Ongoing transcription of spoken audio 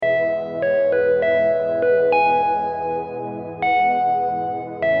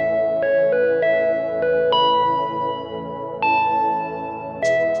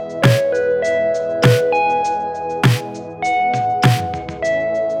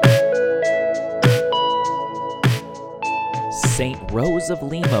Saint Rose of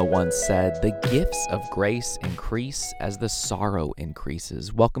Lima once said, "The gifts of grace increase as the sorrow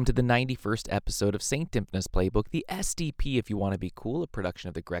increases." Welcome to the 91st episode of St. Dymphna's Playbook, the SDP if you want to be cool, a production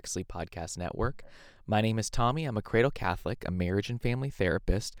of the Grexley Podcast Network. My name is Tommy. I'm a cradle Catholic, a marriage and family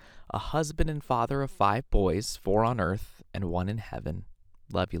therapist, a husband and father of 5 boys, 4 on earth and 1 in heaven.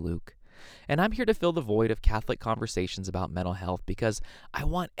 Love you, Luke. And I'm here to fill the void of Catholic conversations about mental health because I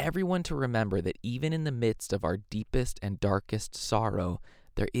want everyone to remember that even in the midst of our deepest and darkest sorrow,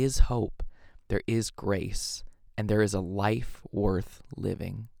 there is hope, there is grace, and there is a life worth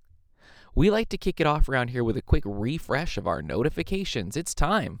living. We like to kick it off around here with a quick refresh of our notifications. It's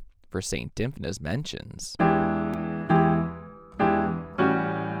time for St. Dymphna's Mentions.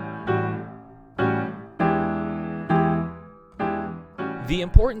 The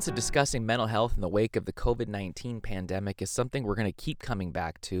importance of discussing mental health in the wake of the COVID-19 pandemic is something we're going to keep coming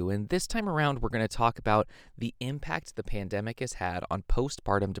back to, and this time around we're going to talk about the impact the pandemic has had on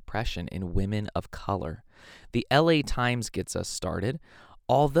postpartum depression in women of color. The LA Times gets us started.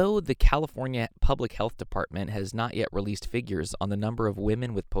 Although the California Public Health Department has not yet released figures on the number of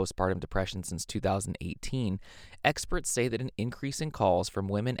women with postpartum depression since 2018, experts say that an increase in calls from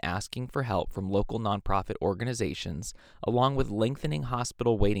women asking for help from local nonprofit organizations, along with lengthening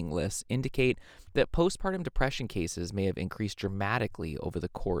hospital waiting lists, indicate that postpartum depression cases may have increased dramatically over the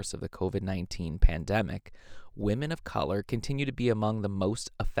course of the COVID-19 pandemic. Women of color continue to be among the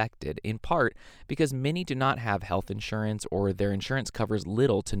most affected, in part because many do not have health insurance or their insurance covers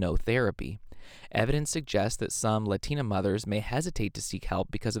little to no therapy. Evidence suggests that some Latina mothers may hesitate to seek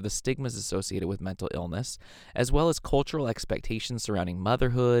help because of the stigmas associated with mental illness, as well as cultural expectations surrounding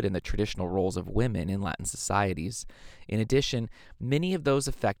motherhood and the traditional roles of women in Latin societies. In addition, many of those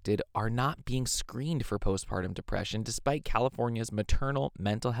affected are not being screened for postpartum depression despite California's maternal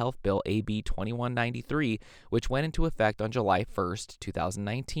mental health bill AB 2193, which went into effect on July 1st,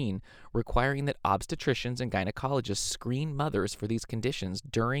 2019, requiring that obstetricians and gynecologists screen mothers for these conditions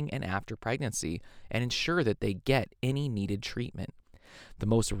during and after pregnancy and ensure that they get any needed treatment. The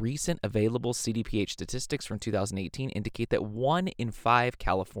most recent available CDPH statistics from 2018 indicate that 1 in 5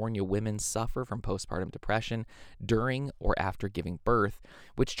 California women suffer from postpartum depression during or after giving birth,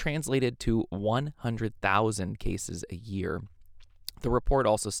 which translated to 100,000 cases a year. The report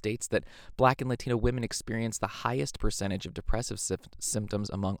also states that Black and Latino women experience the highest percentage of depressive symptoms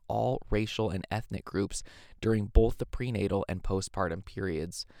among all racial and ethnic groups during both the prenatal and postpartum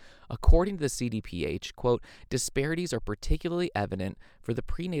periods. According to the CDPH, quote, disparities are particularly evident for the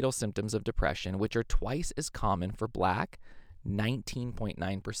prenatal symptoms of depression, which are twice as common for Black,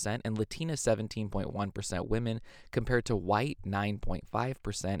 19.9%, and Latina 17.1% women compared to white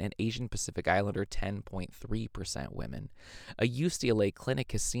 9.5% and Asian Pacific Islander 10.3% women. A UCLA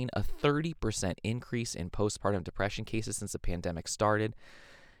clinic has seen a 30% increase in postpartum depression cases since the pandemic started.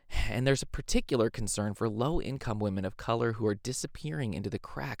 And there's a particular concern for low-income women of color who are disappearing into the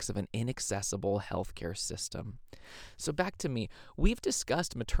cracks of an inaccessible healthcare system. So back to me. We've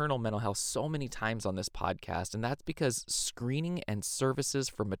discussed maternal mental health so many times on this podcast, and that's because screening and services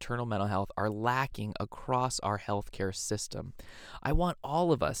for maternal mental health are lacking across our healthcare system. I want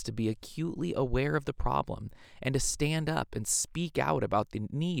all of us to be acutely aware of the problem and to stand up and speak out about the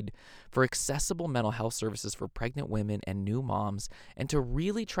need for accessible mental health services for pregnant women and new moms, and to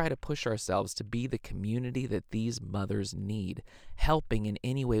really try to push ourselves to be the community that these mothers need, helping in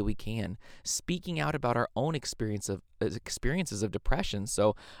any way we can, speaking out about our own experiences of depression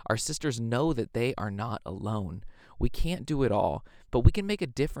so our sisters know that they are not alone. We can't do it all, but we can make a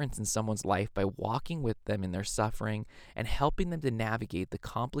difference in someone's life by walking with them in their suffering and helping them to navigate the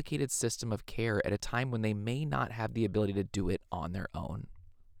complicated system of care at a time when they may not have the ability to do it on their own.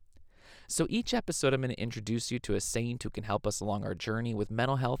 So each episode, I'm going to introduce you to a saint who can help us along our journey with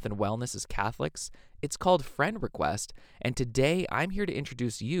mental health and wellness as Catholics. It's called Friend Request, and today I'm here to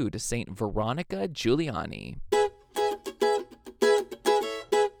introduce you to Saint Veronica Giuliani.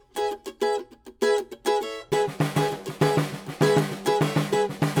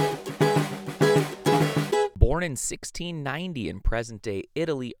 Born in 1690 in present-day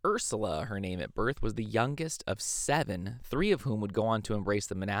Italy, Ursula, her name at birth, was the youngest of 7, 3 of whom would go on to embrace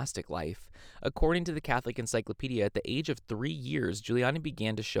the monastic life. According to the Catholic Encyclopedia, at the age of 3 years, Giuliani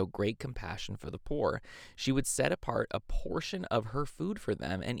began to show great compassion for the poor. She would set apart a portion of her food for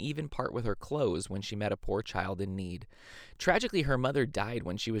them and even part with her clothes when she met a poor child in need. Tragically, her mother died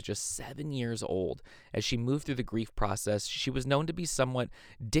when she was just 7 years old. As she moved through the grief process, she was known to be somewhat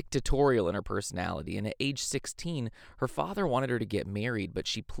dictatorial in her personality, and at age 16, her father wanted her to get married, but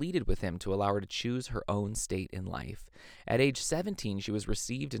she pleaded with him to allow her to choose her own state in life. At age 17, she was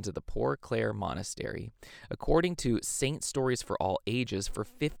received into the Poor Clare Monastery. According to Saint Stories for All Ages, for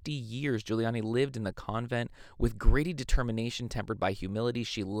 50 years, Giuliani lived in the convent. With gritty determination tempered by humility,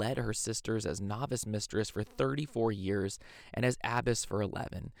 she led her sisters as novice mistress for 34 years and as abbess for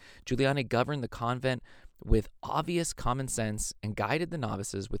 11. Giuliani governed the convent with obvious common sense and guided the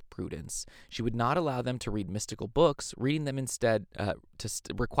novices with prudence. She would not allow them to read mystical books, requiring them instead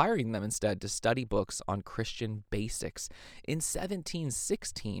to study books on Christian basics. In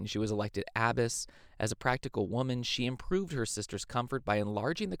 1716, she was elected abbess. As a practical woman, she improved her sisters' comfort by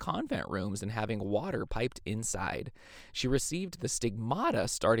enlarging the convent rooms and having water piped inside. She received the stigmata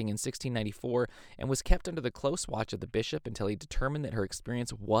starting in 1694 and was kept under the close watch of the bishop until he determined that her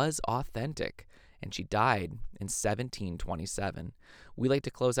experience was authentic. And she died in 1727. We like to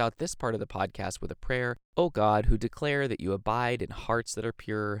close out this part of the podcast with a prayer. O God, who declare that you abide in hearts that are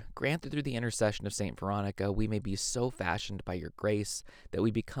pure, grant that through the intercession of Saint Veronica we may be so fashioned by your grace that we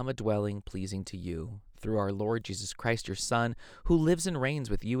become a dwelling pleasing to you. Through our Lord Jesus Christ, your Son, who lives and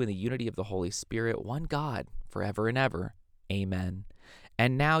reigns with you in the unity of the Holy Spirit, one God, forever and ever. Amen.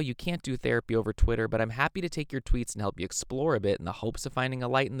 And now you can't do therapy over Twitter, but I'm happy to take your tweets and help you explore a bit in the hopes of finding a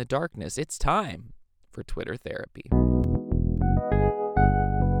light in the darkness. It's time for Twitter therapy.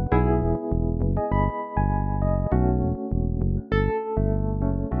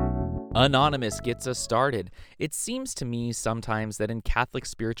 Anonymous gets us started. It seems to me sometimes that in Catholic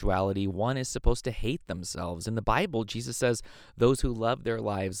spirituality, one is supposed to hate themselves. In the Bible, Jesus says, those who love their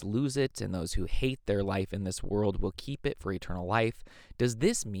lives lose it, and those who hate their life in this world will keep it for eternal life. Does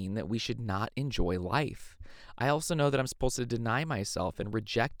this mean that we should not enjoy life? I also know that I'm supposed to deny myself and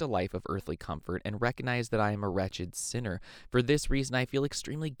reject a life of earthly comfort and recognize that I am a wretched sinner. For this reason, I feel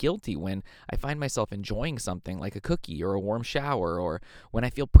extremely guilty when I find myself enjoying something like a cookie or a warm shower, or when I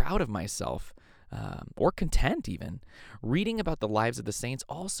feel proud of myself. Or content even. Reading about the lives of the saints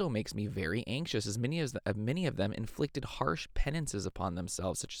also makes me very anxious, as many of them inflicted harsh penances upon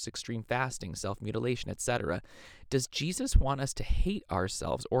themselves, such as extreme fasting, self-mutilation, etc. Does Jesus want us to hate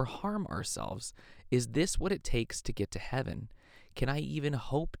ourselves or harm ourselves? Is this what it takes to get to heaven? Can I even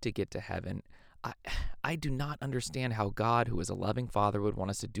hope to get to heaven? I do not understand how God, who is a loving Father, would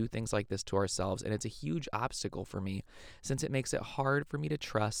want us to do things like this to ourselves, and it's a huge obstacle for me, since it makes it hard for me to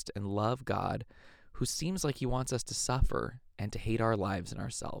trust and love God, who seems like he wants us to suffer and to hate our lives and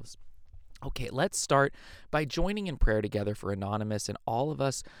ourselves. Okay, let's start by joining in prayer together for Anonymous and all of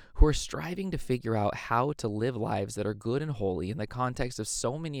us who are striving to figure out how to live lives that are good and holy in the context of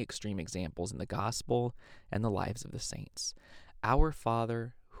so many extreme examples in the gospel and the lives of the saints. Our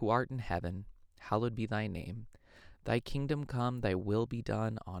Father, who art in heaven, hallowed be thy name. Thy kingdom come, thy will be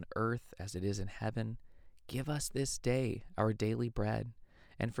done on earth as it is in heaven. Give us this day our daily bread,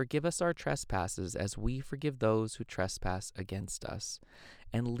 and forgive us our trespasses as we forgive those who trespass against us.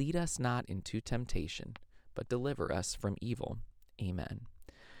 And lead us not into temptation, but deliver us from evil. Amen.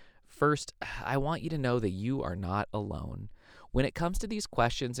 First, I want you to know that you are not alone. When it comes to these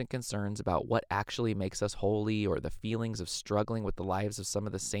questions and concerns about what actually makes us holy, or the feelings of struggling with the lives of some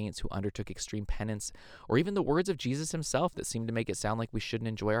of the saints who undertook extreme penance, or even the words of Jesus himself that seem to make it sound like we shouldn't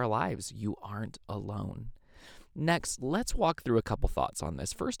enjoy our lives, you aren't alone. Next, let's walk through a couple thoughts on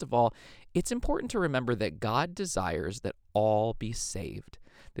this. First of all, it's important to remember that God desires that all be saved.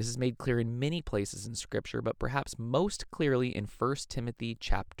 This is made clear in many places in Scripture, but perhaps most clearly in 1 Timothy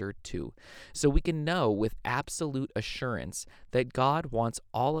chapter 2. So we can know with absolute assurance that God wants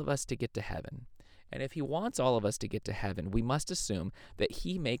all of us to get to heaven. And if he wants all of us to get to heaven, we must assume that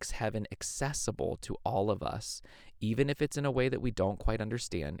he makes heaven accessible to all of us, even if it's in a way that we don't quite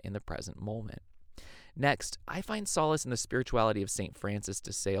understand in the present moment. Next, I find solace in the spirituality of St. Francis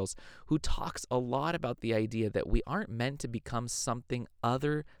de Sales, who talks a lot about the idea that we aren't meant to become something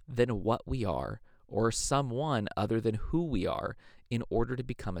other than what we are, or someone other than who we are, in order to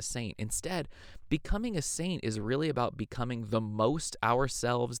become a saint. Instead, becoming a saint is really about becoming the most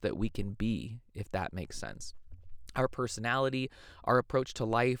ourselves that we can be, if that makes sense. Our personality, our approach to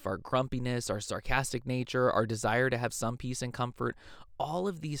life, our grumpiness, our sarcastic nature, our desire to have some peace and comfort, all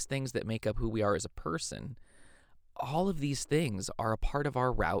of these things that make up who we are as a person, all of these things are a part of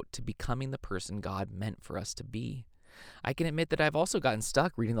our route to becoming the person God meant for us to be. I can admit that I've also gotten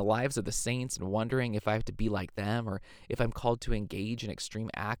stuck reading the lives of the saints and wondering if I have to be like them, or if I'm called to engage in extreme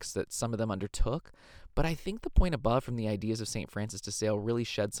acts that some of them undertook. But I think the point above from the ideas of St. Francis de Sales really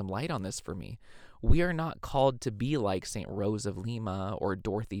shed some light on this for me. We are not called to be like St. Rose of Lima or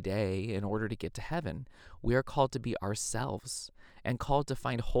Dorothy Day in order to get to heaven. We are called to be ourselves and called to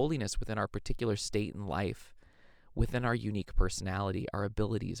find holiness within our particular state in life, within our unique personality, our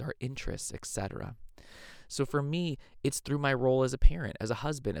abilities, our interests, etc. So for me, it's through my role as a parent, as a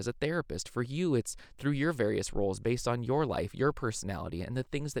husband, as a therapist. For you, it's through your various roles based on your life, your personality, and the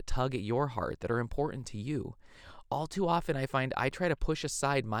things that tug at your heart that are important to you. All too often, I find I try to push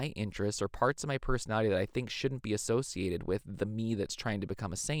aside my interests or parts of my personality that I think shouldn't be associated with the me that's trying to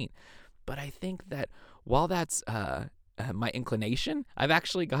become a saint. But I think that while that's my inclination, I've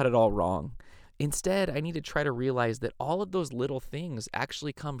actually got it all wrong. Instead, I need to try to realize that all of those little things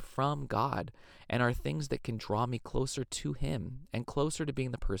actually come from God and are things that can draw me closer to Him and closer to being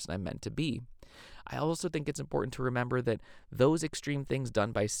the person I'm meant to be. I also think it's important to remember that those extreme things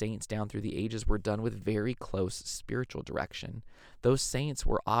done by saints down through the ages were done with very close spiritual direction. Those saints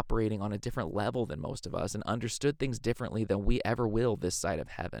were operating on a different level than most of us and understood things differently than we ever will this side of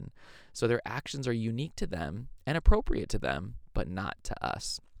heaven. So their actions are unique to them and appropriate to them, but not to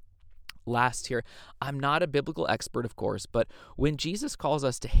us. Last here, I'm not a biblical expert, of course, but when Jesus calls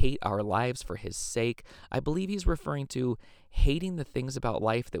us to hate our lives for His sake, I believe He's referring to hating the things about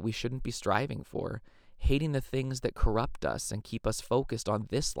life that we shouldn't be striving for, hating the things that corrupt us and keep us focused on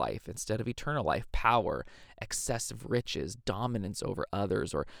this life instead of eternal life, power, excessive riches, dominance over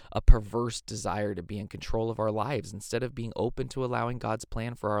others, or a perverse desire to be in control of our lives instead of being open to allowing God's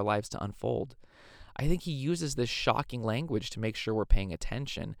plan for our lives to unfold. I think He uses this shocking language to make sure we're paying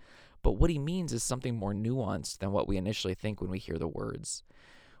attention. But what He means is something more nuanced than what we initially think when we hear the words.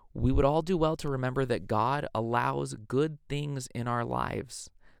 We would all do well to remember that God allows good things in our lives.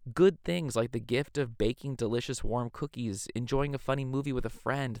 Good things like the gift of baking delicious warm cookies, enjoying a funny movie with a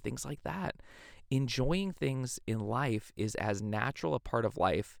friend, things like that. Enjoying things in life is as natural a part of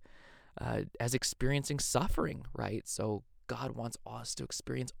life as experiencing suffering, right? So God wants us to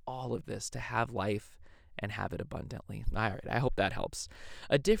experience all of this, to have life and have it abundantly. All right, I hope that helps.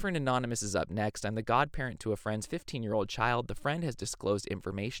 A different anonymous is up next. I'm the godparent to a friend's 15-year-old child. The friend has disclosed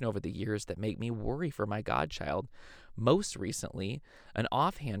information over the years that make me worry for my godchild. Most recently, an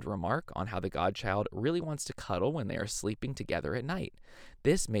offhand remark on how the godchild really wants to cuddle when they are sleeping together at night.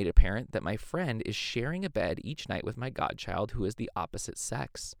 This made apparent that my friend is sharing a bed each night with my godchild, who is the opposite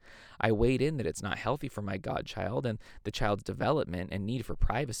sex. I weighed in that it's not healthy for my godchild and the child's development and need for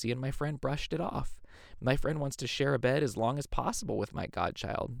privacy, and my friend brushed it off. My friend wants to share a bed as long as possible with my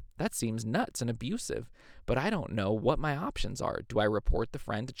godchild. That seems nuts and abusive, but I don't know what my options are. Do I report the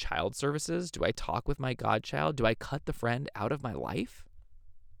friend to child services? Do I talk with my godchild? Do I cut the friend out of my life?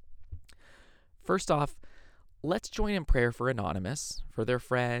 First off, let's join in prayer for Anonymous, for their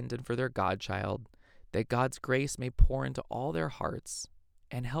friend, and for their godchild, that God's grace may pour into all their hearts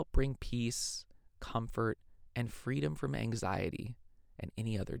and help bring peace, comfort, and freedom from anxiety and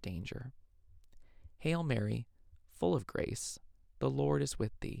any other danger. Hail Mary, full of grace, the Lord is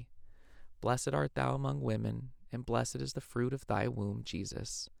with thee. Blessed art thou among women, and blessed is the fruit of thy womb,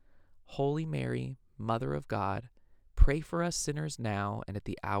 Jesus. Holy Mary, Mother of God, pray for us sinners now and at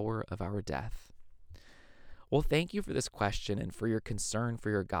the hour of our death. Well, thank you for this question and for your concern for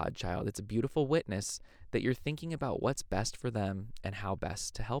your godchild. It's a beautiful witness that you're thinking about what's best for them and how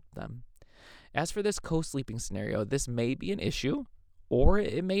best to help them. As for this co-sleeping scenario, this may be an issue or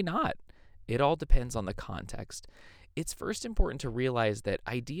it may not. It all depends on the context. It's first important to realize that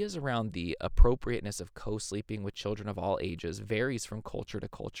ideas around the appropriateness of co-sleeping with children of all ages varies from culture to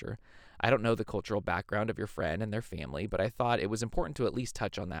culture. I don't know the cultural background of your friend and their family, but I thought it was important to at least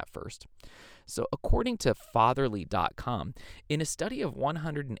touch on that first. So according to fatherly.com, in a study of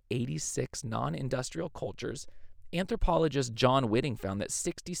 186 non-industrial cultures, anthropologist John Whitting found that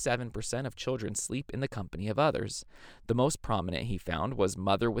 67% of children sleep in the company of others. The most prominent, he found, was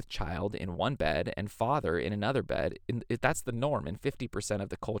mother with child in one bed and father in another bed. That's the norm in 50% of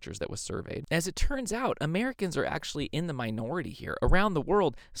the cultures that was surveyed. As it turns out, Americans are actually in the minority here. Around the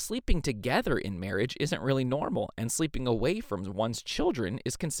world, sleeping together in marriage isn't really normal, and sleeping away from one's children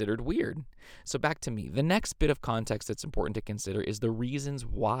is considered weird. So back to me. The next bit of context that's important to consider is the reasons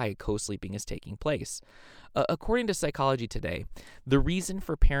why co-sleeping is taking place. According to Psychology Today, the reason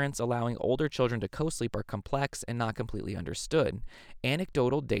for parents allowing older children to co-sleep are complex and not completely understood.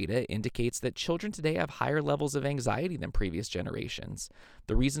 Anecdotal data indicates that children today have higher levels of anxiety than previous generations.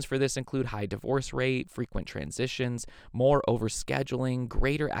 The reasons for this include high divorce rate, frequent transitions, more overscheduling,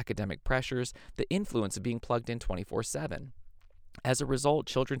 greater academic pressures, the influence of being plugged in 24/7. As a result,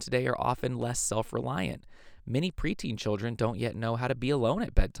 children today are often less self-reliant. Many preteen children don't yet know how to be alone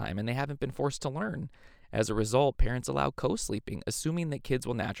at bedtime, and they haven't been forced to learn. As a result, parents allow co-sleeping, assuming that kids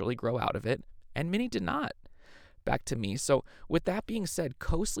will naturally grow out of it, and many did not. Back to me. So, with that being said,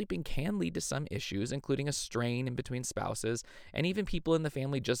 co-sleeping can lead to some issues, including a strain in between spouses and even people in the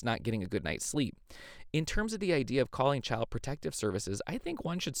family just not getting a good night's sleep. In terms of the idea of calling child protective services, I think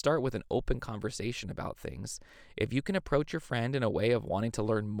one should start with an open conversation about things. If you can approach your friend in a way of wanting to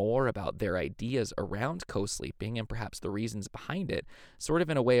learn more about their ideas around co-sleeping and perhaps the reasons behind it, sort of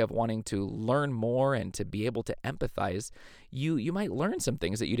in a way of wanting to learn more and to be able to empathize, you might learn some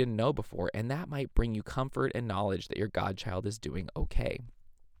things that you didn't know before, and that might bring you comfort and knowledge that your godchild is doing okay.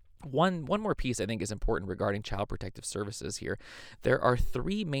 One more piece I think is important regarding child protective services here. There are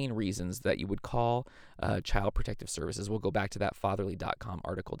three main reasons that you would call child protective services. We'll go back to that fatherly.com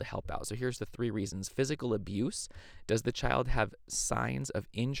article to help out. So here's the three reasons. Physical abuse. Does the child have signs of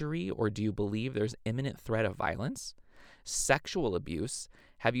injury, or do you believe there's imminent threat of violence? Sexual abuse.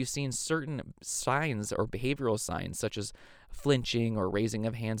 Have you seen certain signs or behavioral signs such as flinching or raising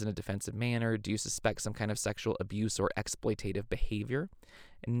of hands in a defensive manner? Do you suspect some kind of sexual abuse or exploitative behavior?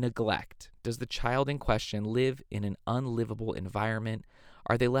 Neglect. Does the child in question live in an unlivable environment?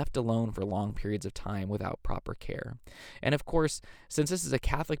 Are they left alone for long periods of time without proper care? And of course, since this is a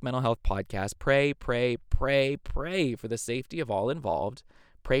Catholic mental health podcast, pray, pray, pray, pray for the safety of all involved.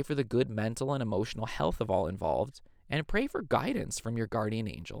 Pray for the good mental and emotional health of all involved. And pray for guidance from your guardian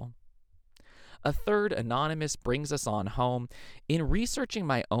angel. A third anonymous brings us on home. In researching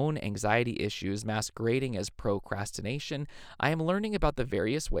my own anxiety issues masquerading as procrastination, I am learning about the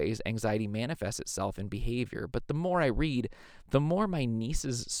various ways anxiety manifests itself in behavior. But the more I read, the more my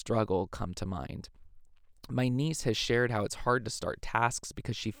niece's struggle come to mind. My niece has shared how it's hard to start tasks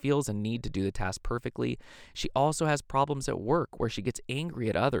because she feels a need to do the task perfectly. She also has problems at work where she gets angry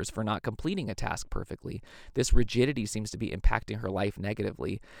at others for not completing a task perfectly. This rigidity seems to be impacting her life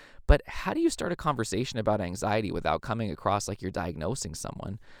negatively. But how do you start a conversation about anxiety without coming across like you're diagnosing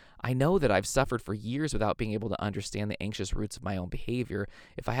someone? I know that I've suffered for years without being able to understand the anxious roots of my own behavior.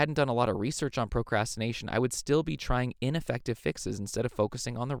 If I hadn't done a lot of research on procrastination, I would still be trying ineffective fixes instead of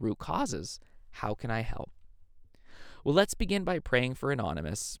focusing on the root causes. How can I help? Well, let's begin by praying for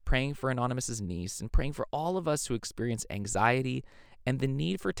Anonymous's niece, and praying for all of us who experience anxiety and the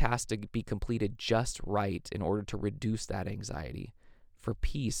need for tasks to be completed just right in order to reduce that anxiety, for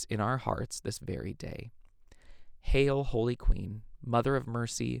peace in our hearts this very day. Hail, Holy Queen, Mother of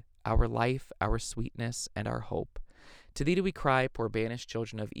Mercy, our life, our sweetness, and our hope. To thee do we cry, poor banished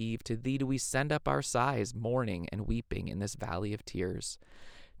children of Eve. To thee do we send up our sighs, mourning and weeping in this valley of tears.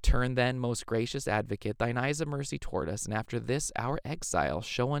 Turn then, most gracious Advocate, thine eyes of mercy toward us, and after this our exile,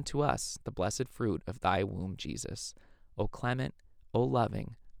 show unto us the blessed fruit of thy womb, Jesus. O clement, O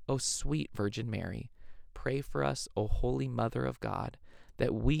loving, O sweet Virgin Mary, pray for us, O Holy Mother of God,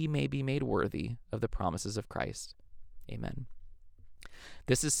 that we may be made worthy of the promises of Christ. Amen.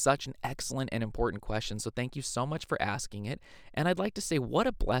 This is such an excellent and important question, so thank you so much for asking it. And I'd like to say what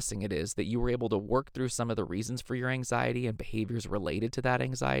a blessing it is that you were able to work through some of the reasons for your anxiety and behaviors related to that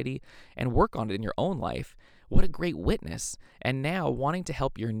anxiety and work on it in your own life. What a great witness. And now wanting to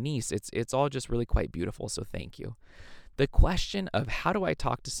help your niece, it's all just really quite beautiful, so thank you. The question of how do I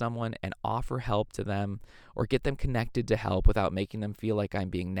talk to someone and offer help to them or get them connected to help without making them feel like I'm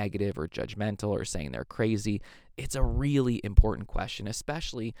being negative or judgmental or saying they're crazy, it's a really important question,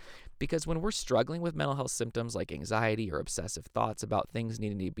 especially because when we're struggling with mental health symptoms like anxiety or obsessive thoughts about things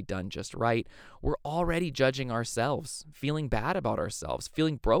needing to be done just right, we're already judging ourselves, feeling bad about ourselves,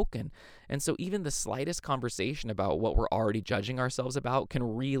 feeling broken. And so even the slightest conversation about what we're already judging ourselves about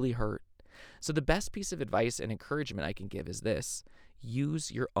can really hurt. So the best piece of advice and encouragement I can give is this: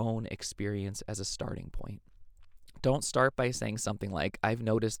 use your own experience as a starting point. Don't start by saying something like, I've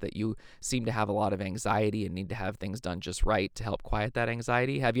noticed that you seem to have a lot of anxiety and need to have things done just right to help quiet that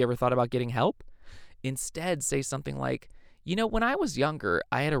anxiety. Have you ever thought about getting help? Instead, say something like, when I was younger,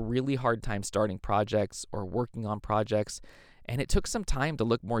 I had a really hard time starting projects or working on projects, and it took some time to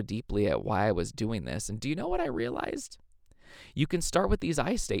look more deeply at why I was doing this. And do you know what I realized? You can start with these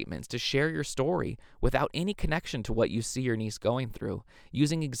I statements to share your story without any connection to what you see your niece going through,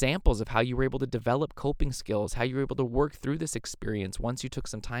 using examples of how you were able to develop coping skills, how you were able to work through this experience once you took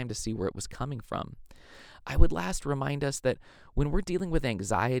some time to see where it was coming from. I would last remind us that when we're dealing with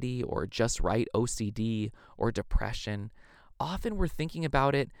anxiety or just right OCD or depression, often we're thinking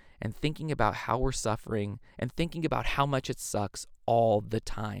about it and thinking about how we're suffering and thinking about how much it sucks all the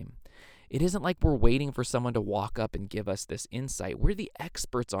time. It isn't like we're waiting for someone to walk up and give us this insight. We're the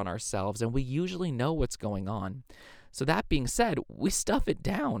experts on ourselves, and we usually know what's going on. So that being said, we stuff it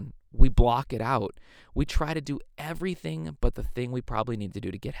down. We block it out. We try to do everything but the thing we probably need to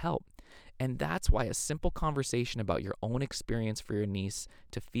do to get help. And that's why a simple conversation about your own experience for your niece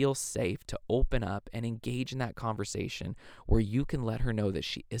to feel safe, to open up and engage in that conversation where you can let her know that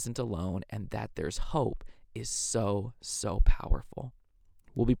she isn't alone and that there's hope is so, so powerful.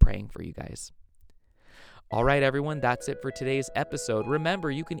 We'll be praying for you guys. All right, everyone, that's it for today's episode. Remember,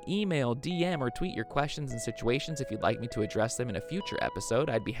 you can email, DM, or tweet your questions and situations if you'd like me to address them in a future episode.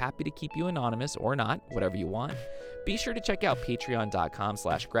 I'd be happy to keep you anonymous or not, whatever you want. Be sure to check out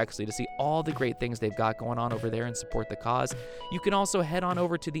patreon.com/Grexley to see all the great things they've got going on over there and support the cause. You can also head on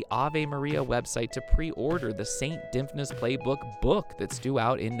over to the Ave Maria website to pre-order the St. Dymphna's Playbook book that's due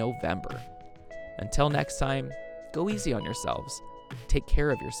out in November. Until next time, go easy on yourselves. Take care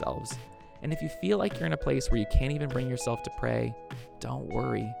of yourselves. And if you feel like you're in a place where you can't even bring yourself to pray, don't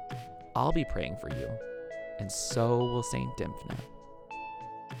worry. I'll be praying for you. And so will St. Dymphna.